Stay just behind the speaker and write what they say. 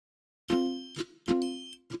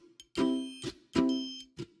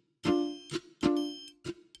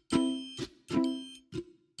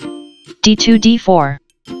d2 d4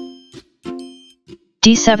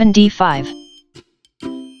 d7 d5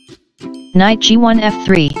 knight g1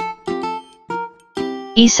 f3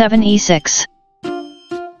 e7 e6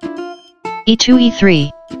 e2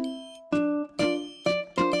 e3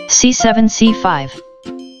 c7 c5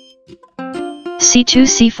 c2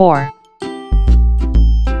 c4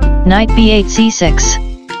 knight b8 c6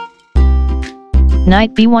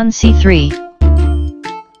 knight b1 c3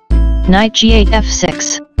 knight g8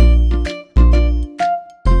 f6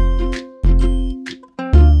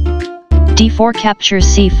 d4 captures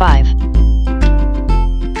c5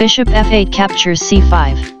 bishop f8 captures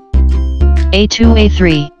c5 a2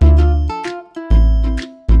 a3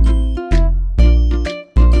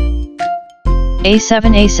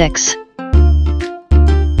 a7 a6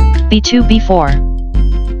 b2 b4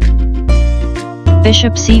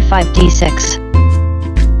 bishop c5 d6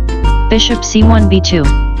 bishop c1 b2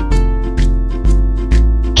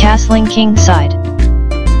 castling king side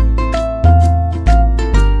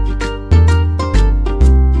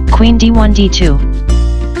queen d1 d2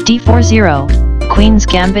 d4 0 queen's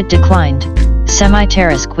gambit declined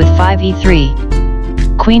semi-terrace with 5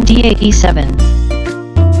 e3 queen d8 e7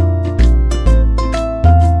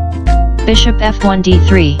 bishop f1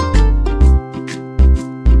 d3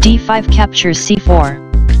 d5 captures c4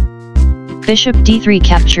 bishop d3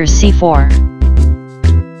 captures c4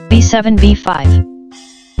 b7 b5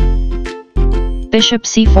 bishop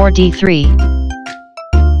c4 d3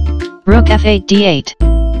 rook f8 d8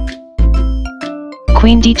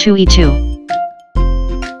 queen d2 e2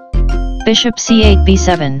 bishop c8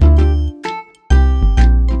 b7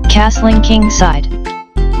 castling king side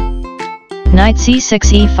knight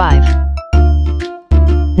c6 e5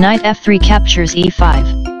 knight f3 captures e5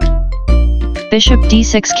 bishop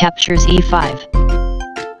d6 captures e5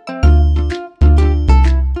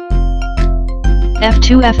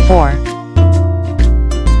 f2 f4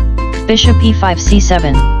 bishop e5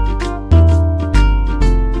 c7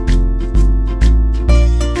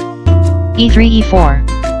 e3 e4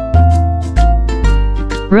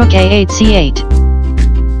 rook a8 c8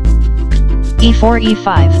 e4 e5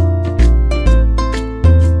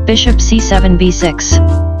 bishop c7 b6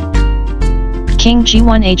 king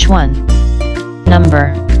g1 h1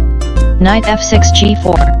 number knight f6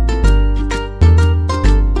 g4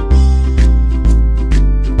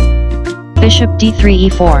 bishop d3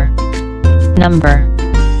 e4 number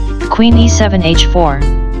queen e7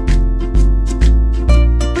 h4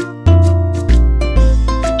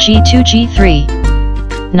 g2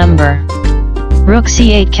 g3 number rook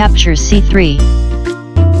c8 captures c3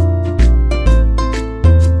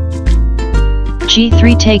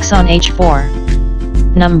 g3 takes on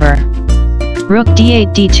h4 number rook d8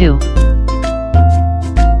 d2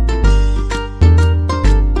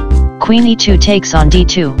 queen e2 takes on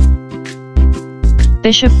d2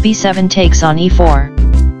 bishop b7 takes on e4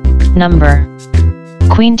 number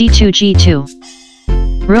queen d2 g2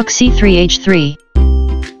 rook c3 h3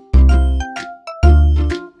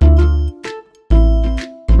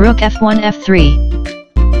 rook f1 f3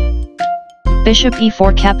 bishop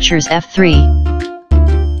e4 captures f3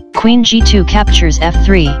 queen g2 captures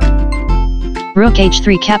f3 rook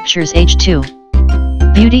h3 captures h2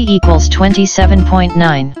 beauty equals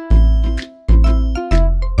 27.9